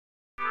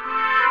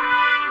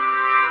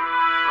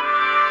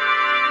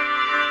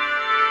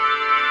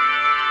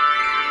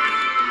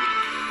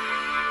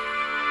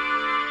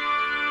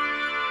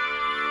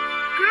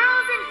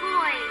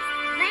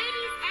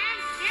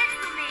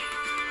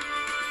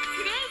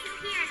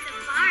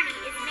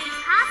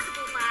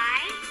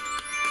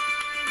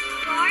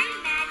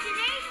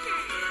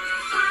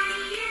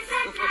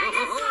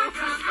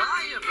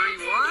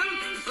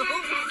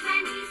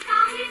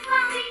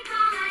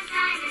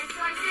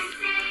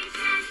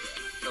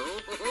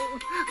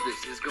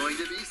This is going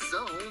to be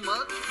so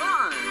much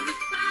fun.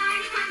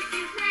 Barney comes to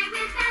play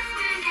with us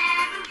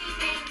whenever we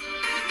may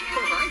need.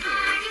 Oh, hi there.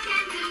 Barney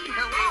can be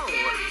Hello.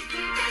 adventurous,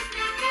 just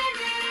look at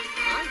him.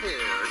 Hi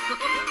there.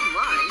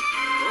 My.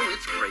 Oh,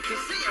 it's great to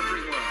see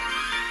everyone.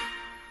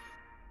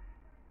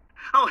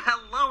 Oh,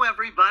 hello,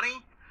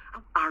 everybody.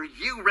 Are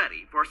you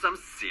ready for some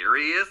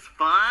serious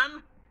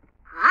fun?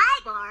 Hi,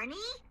 Barney.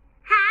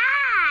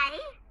 Hi.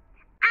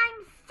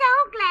 I'm so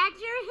glad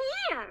you're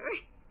here.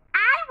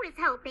 I was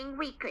hoping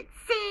we could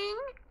sing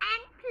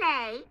and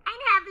play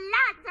and have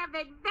lots of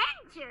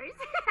adventures.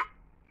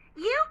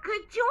 You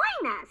could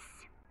join us.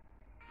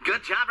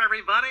 Good job,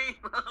 everybody.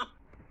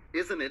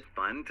 Isn't it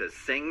fun to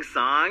sing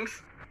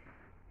songs?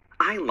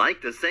 I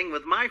like to sing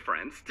with my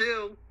friends,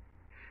 too.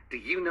 Do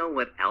you know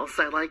what else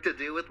I like to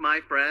do with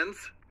my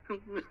friends?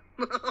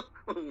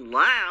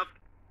 Laugh.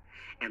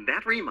 And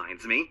that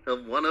reminds me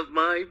of one of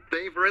my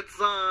favorite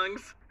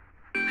songs.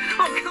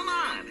 Oh, come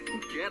on.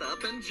 Get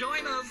up and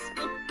join us.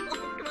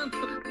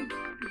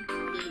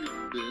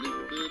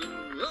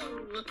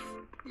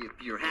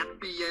 If you're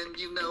happy and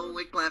you know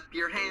it, clap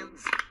your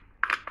hands.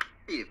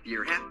 If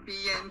you're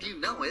happy and you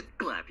know it,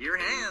 clap your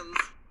hands.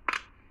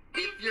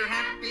 If you're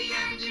happy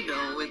and you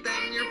know it,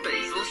 then your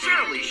face will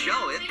surely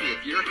show it.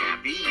 If you're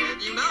happy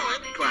and you know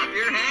it, clap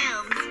your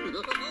hands.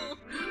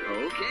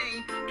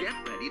 Okay, get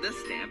ready to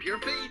stamp your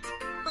feet.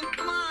 Oh,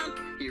 come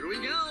on, here we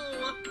go.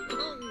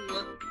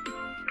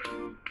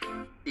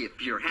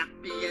 If you're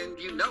happy and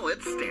you know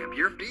it, stamp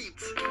your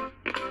feet.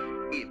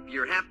 If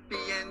you're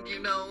happy and you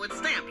know it,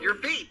 stamp your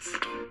feet.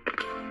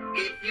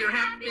 If you're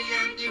happy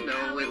and you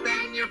know it,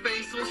 then your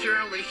face will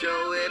surely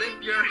show it.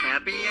 If you're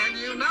happy and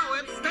you know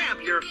it,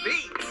 stamp your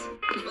feet.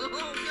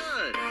 Oh,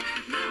 good.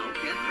 Now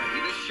get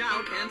ready to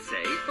shout and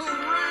say,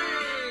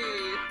 hooray!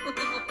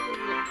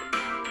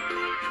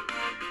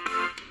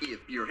 If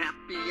you're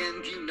happy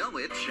and you know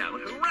it,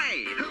 shout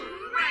hooray!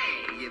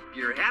 Hooray! If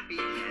you're happy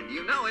and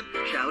you know it,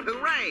 shout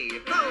hooray!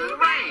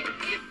 Hooray!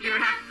 If you're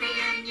happy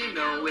and you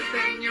know it,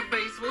 then your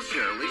face will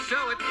surely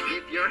show it.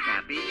 If you're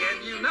happy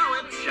and you know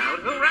it, shout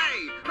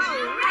hooray!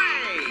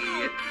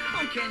 Hooray!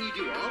 Oh, can you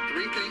do all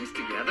three things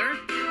together?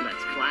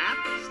 Let's clap,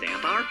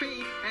 stamp our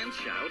feet, and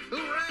shout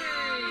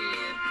hooray!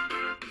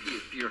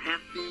 If you're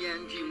happy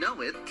and you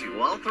know it, do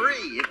all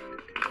three.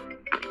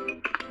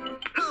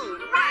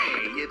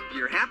 Hooray! If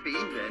you're happy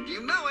and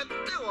you know it,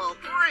 do all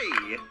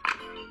three.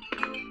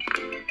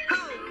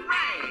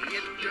 Hooray!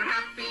 If you're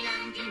happy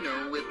and you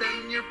know it,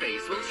 then your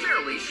face will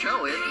surely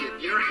show it.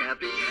 If you're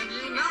happy and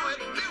you know it,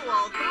 do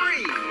all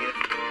three.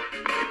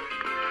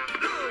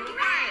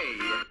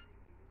 Hooray!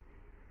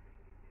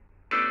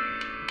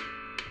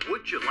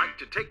 Would you like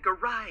to take a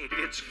ride?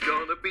 It's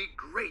gonna be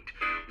great.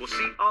 We'll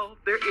see all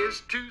there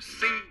is to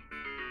see.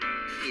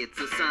 It's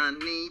a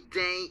sunny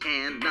day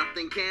and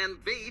nothing can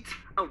beat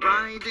a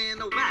ride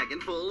in a wagon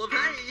full of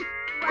hay.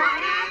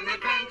 What an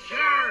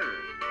adventure!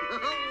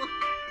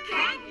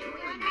 Can you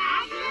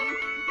imagine?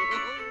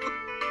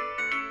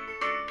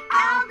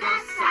 All the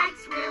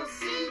sights we'll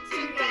see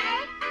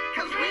today,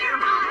 'cause we're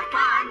on a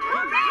farm,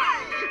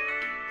 hooray!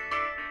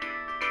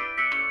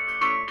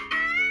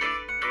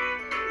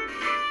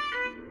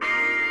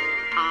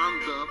 On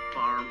the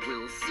farm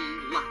we'll see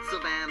lots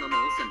of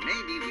animals and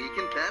maybe we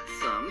can pet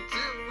some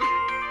too.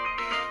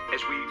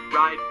 As we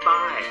ride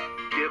by,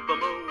 give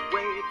them a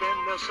wave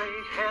and they'll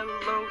say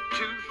hello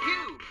to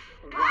you.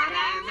 What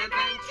an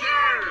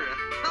adventure!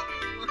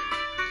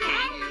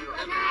 Can you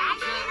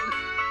imagine?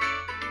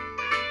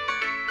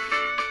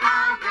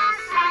 All the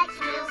sights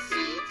we'll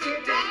see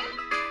today,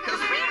 'cause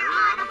we're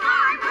on a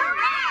farm,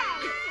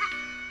 hooray!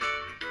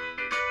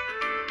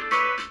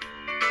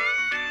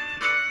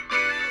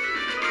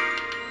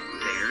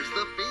 There's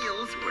the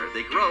fields where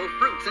they grow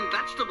fruits and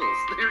vegetables.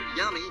 They're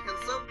yummy and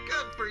so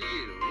good for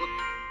you.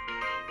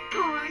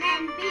 Corn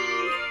and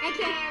beans, and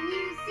can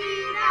you see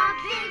the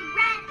big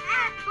red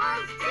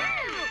apples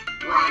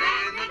too? What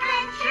an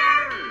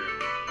adventure!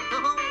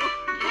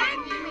 Can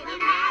you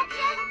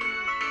imagine?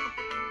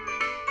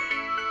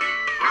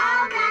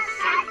 All the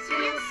sights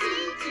we'll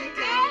see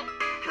today,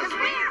 'cause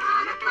we're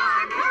on a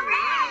farm,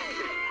 hooray!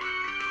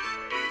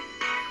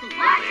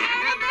 What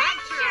an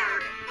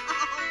adventure!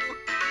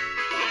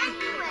 Can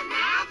you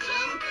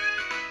imagine?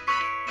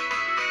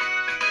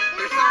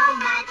 There's so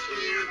much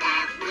here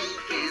that we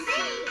can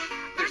see.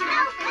 There's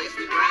no place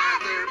we'd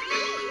rather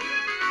be,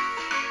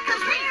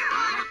 'cause we're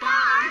on a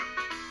farm.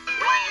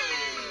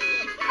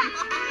 Whee!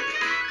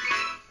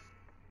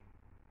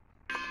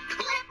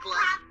 Clip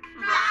clop,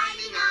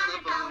 riding on a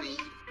pony.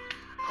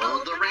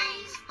 Hold the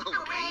reins,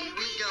 away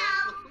we go.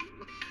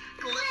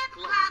 Clip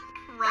clop,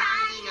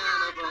 riding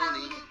on a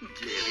pony.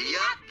 Giddy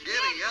up,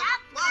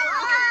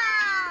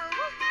 whoa!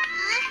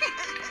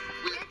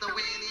 With the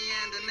whinny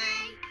and a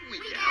neigh, we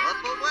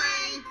gallop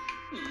away.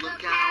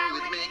 Look how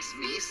it makes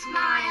me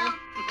smile.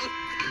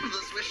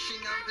 The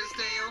swishing of his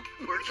tail,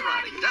 we're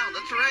trotting down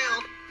the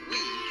trail. We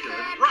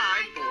could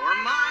ride for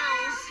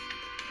miles.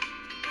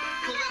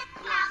 Clip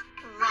clop,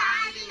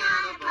 riding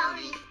on a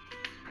pony.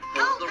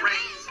 Hold the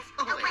reins,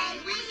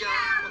 away we go.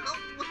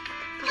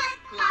 Clip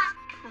clop,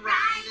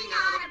 riding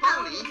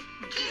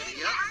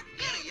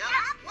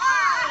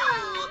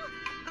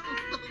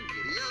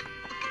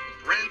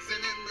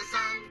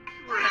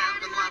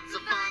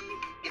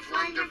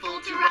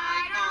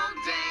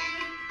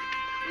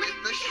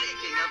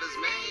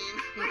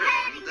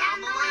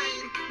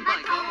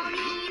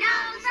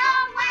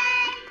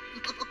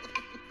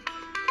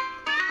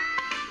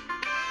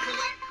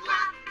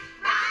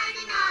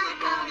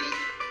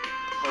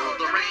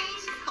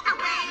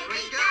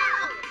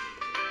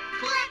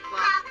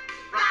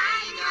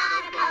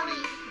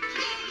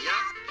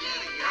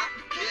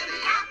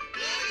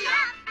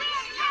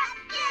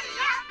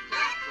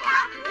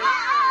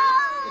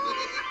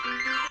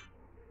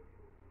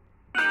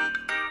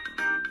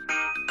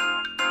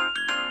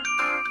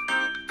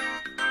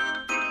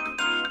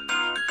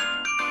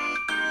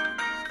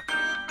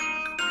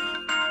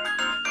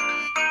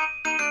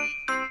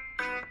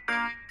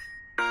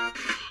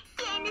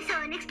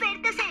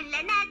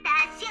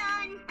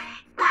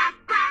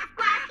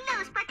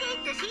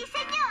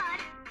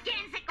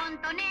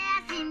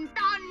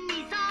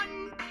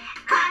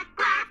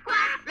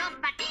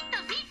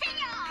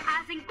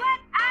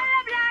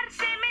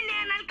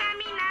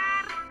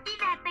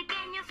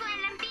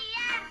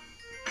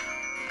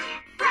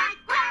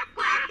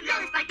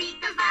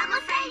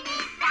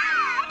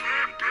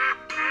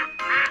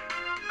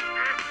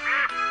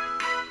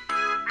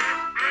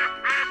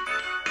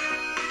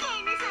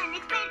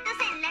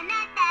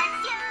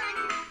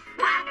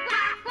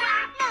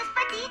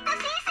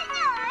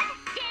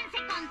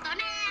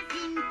cantonés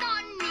sin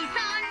ton ni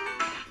son.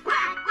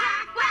 Cuac,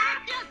 cuac,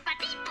 cuac, los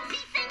patitos, sí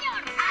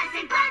señor,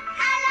 hacen cuac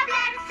al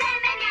hablar, se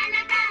menean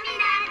al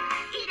caminar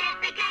y de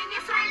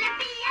pequeños suelen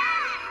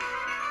piar.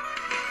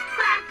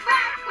 Cuac,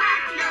 cuac,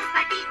 cuac, los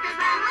patitos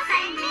vamos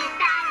a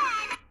imitar.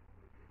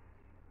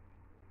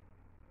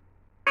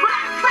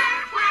 Cuac, cuac,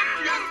 cuac,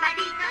 los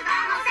patitos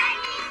vamos a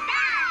imitar.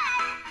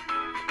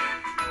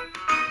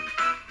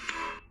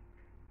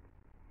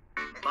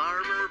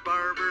 Barber,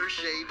 barber,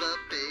 shave a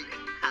pig.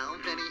 How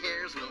many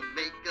hairs will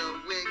make a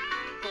wig?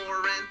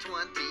 4 and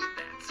 20,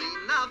 that's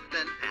enough.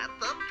 Then pat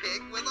the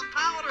pig with a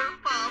powder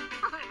puff.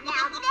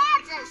 Now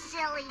that's a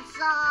silly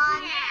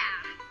song.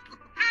 Yeah.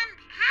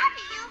 How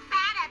do you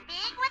pat a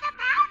pig with a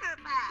powder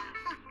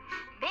puff?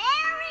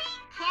 Very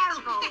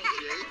carefully.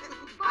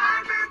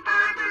 Barber,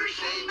 barber,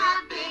 shave a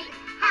pig.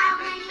 How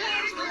many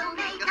hairs will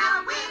make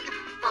a wig?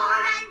 4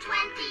 and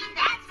 20,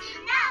 that's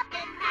enough.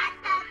 And pat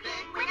the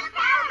pig with a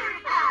powder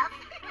puff.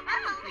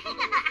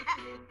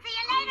 See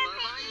you later,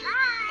 piggy.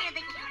 They're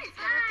the cutest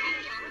little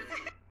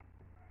things.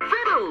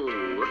 Fiddle!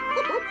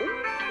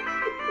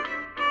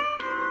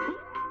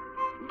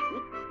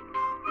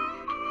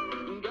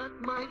 Got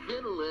my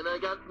fiddle and I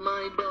got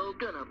my bow.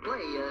 Gonna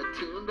play a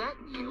tune that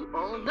you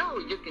all know.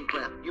 You can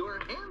clap your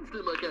hands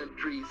to my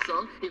country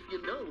song. If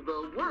you know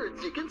the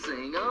words, you can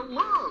sing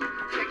along.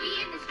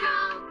 Turkey in the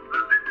straw.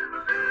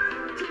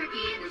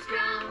 Turkey in the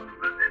straw.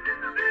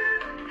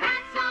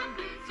 Hats on,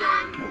 boots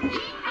on.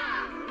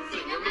 Yeehaw!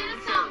 Sing a little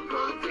song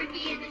called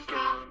Turkey in the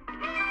Straw.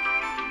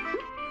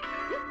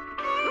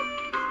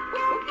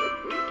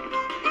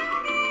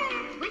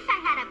 Wish I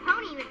had a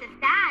pony with a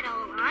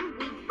saddle on.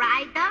 We'd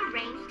ride the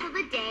range till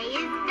the day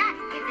is done.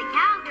 It's a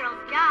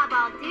cowgirl's job,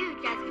 I'll do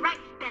just right.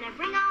 Gonna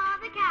bring all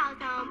the cows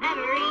home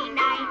every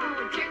night.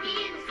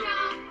 Turkey in the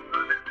straw.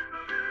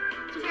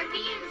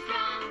 Turkey in the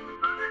straw.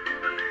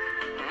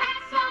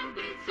 Hats on,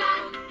 boots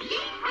on.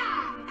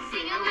 Yeehaw!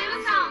 Sing a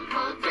little song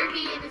called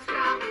Turkey in the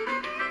Straw.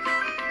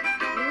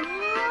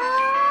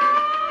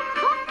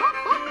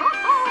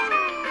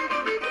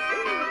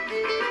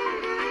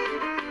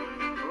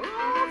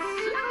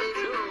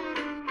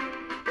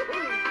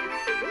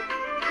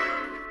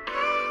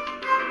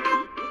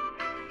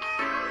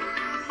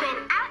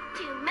 Went out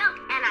to milk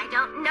and I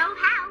don't know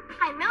how.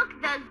 I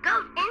milked the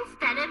goat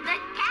instead of the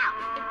cow.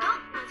 The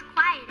goat was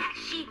quiet as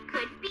she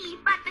could be,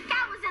 but the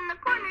cow was in the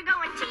corner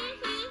going tee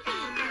hee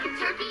hee.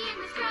 Turkey in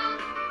the straw.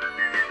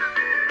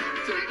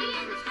 Turkey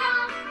in the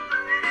straw.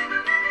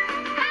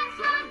 Hats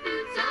on,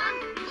 boots on.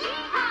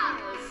 Yeehaw!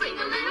 Sing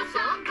a little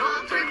song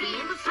called Turkey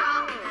in the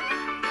Straw.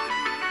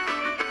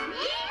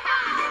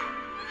 Yeehaw!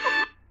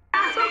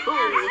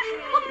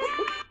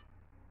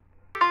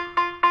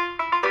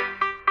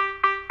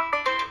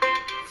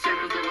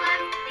 Circle to the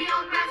left, the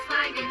old brass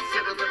wagon.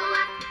 Circle to the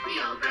left, the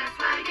old brass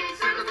wagon.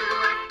 Circle to the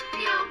left,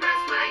 the old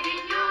brass wagon.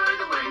 You're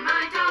the one,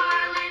 my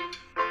darling.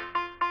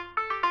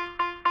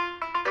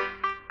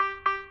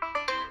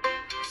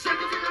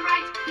 Circle to the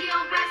right, the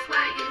old brass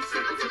wagon.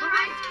 Circle to the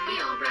right, the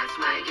old brass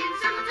wagon.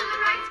 Circle to the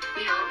right,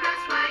 the old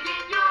brass wagon.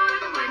 You're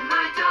the one,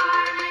 my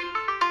darling.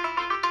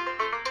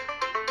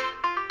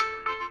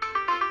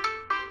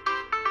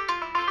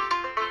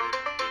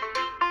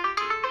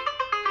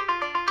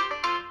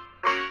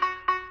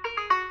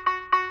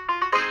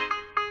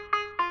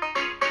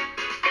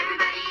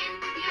 Everybody in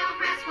the old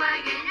brass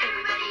wagon.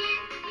 Everybody in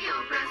the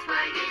old brass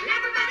wagon.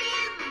 Everybody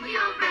in the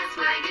old brass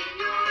wagon.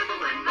 You're the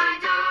one, my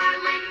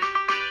darling.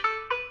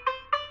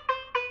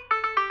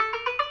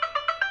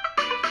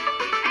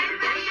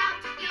 Everybody out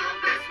the old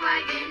brass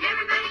wagon.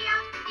 Everybody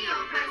out the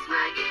old brass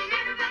wagon.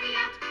 Everybody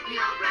out the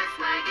old brass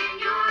wagon.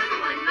 You're the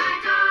one, my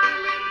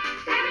darling.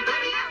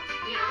 Everybody out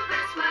the old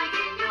brass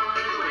wagon. You're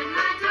the one,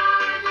 my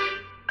darling.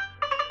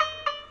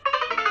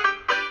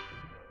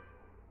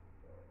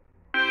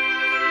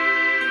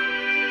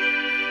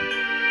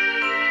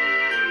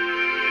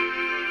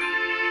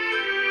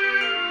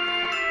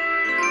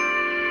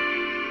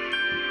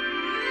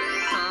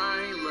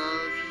 I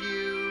love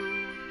you,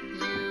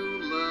 you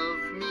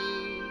love me.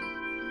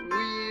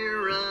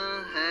 We're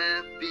a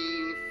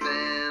happy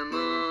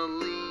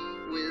family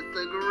with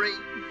a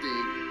great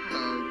big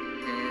hug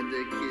and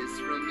a kiss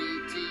from me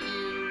to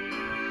you.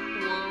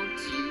 Won't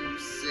you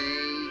say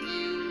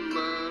you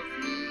love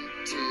me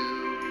too?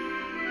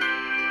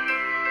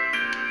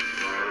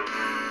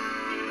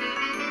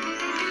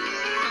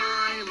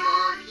 I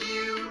love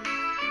you,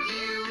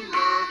 you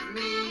love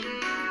me.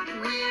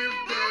 We're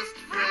best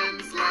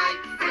friends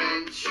like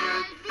friends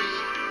should be.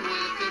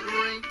 With a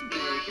great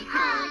big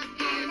hug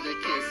and a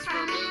kiss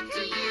from me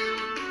to you.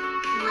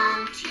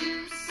 Won't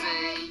you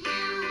say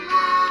you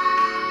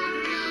love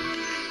me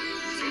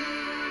too?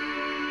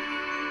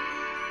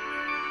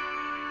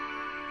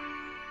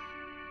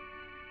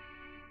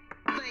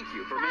 Thank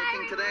you for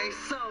making today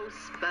so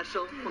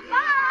special. Thanks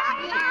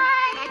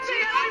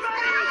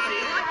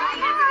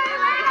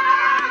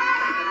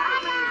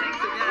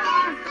again.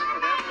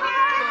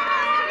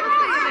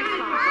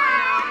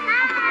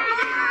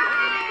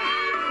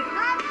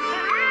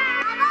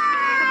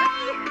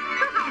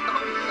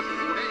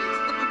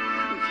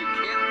 You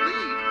can't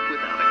leave.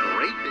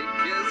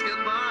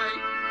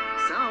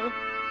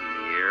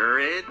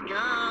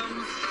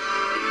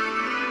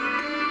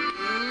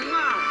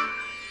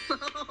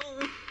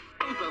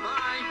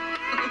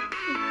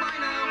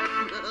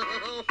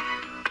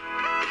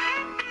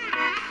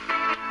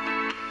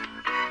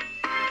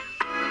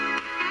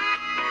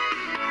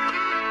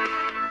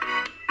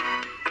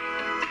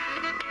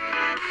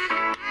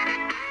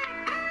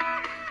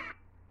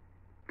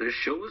 This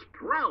show is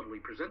proudly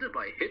presented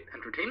by Hit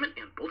Entertainment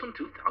and Bolton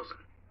 2000.